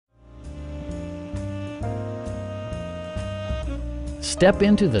Step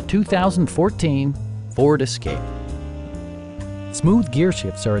into the 2014 Ford Escape. Smooth gear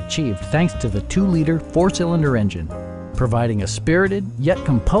shifts are achieved thanks to the 2-liter 4-cylinder engine, providing a spirited yet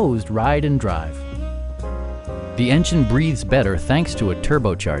composed ride and drive. The engine breathes better thanks to a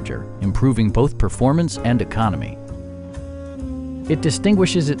turbocharger, improving both performance and economy. It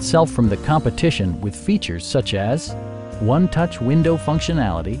distinguishes itself from the competition with features such as one-touch window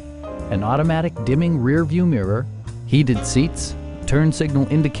functionality, an automatic dimming rear-view mirror, heated seats, turn signal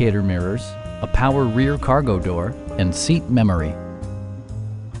indicator mirrors, a power rear cargo door, and seat memory.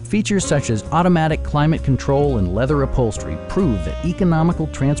 Features such as automatic climate control and leather upholstery prove that economical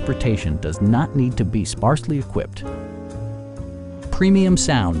transportation does not need to be sparsely equipped. Premium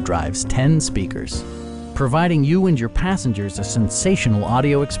sound drives 10 speakers, providing you and your passengers a sensational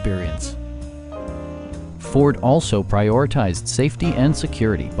audio experience. Ford also prioritized safety and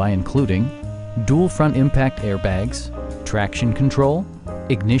security by including dual front impact airbags, traction control,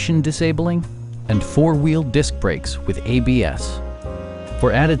 ignition disabling, and 4-wheel disc brakes with ABS.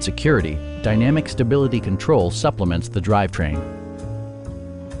 For added security, dynamic stability control supplements the drivetrain.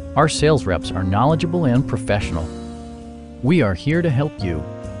 Our sales reps are knowledgeable and professional. We are here to help you.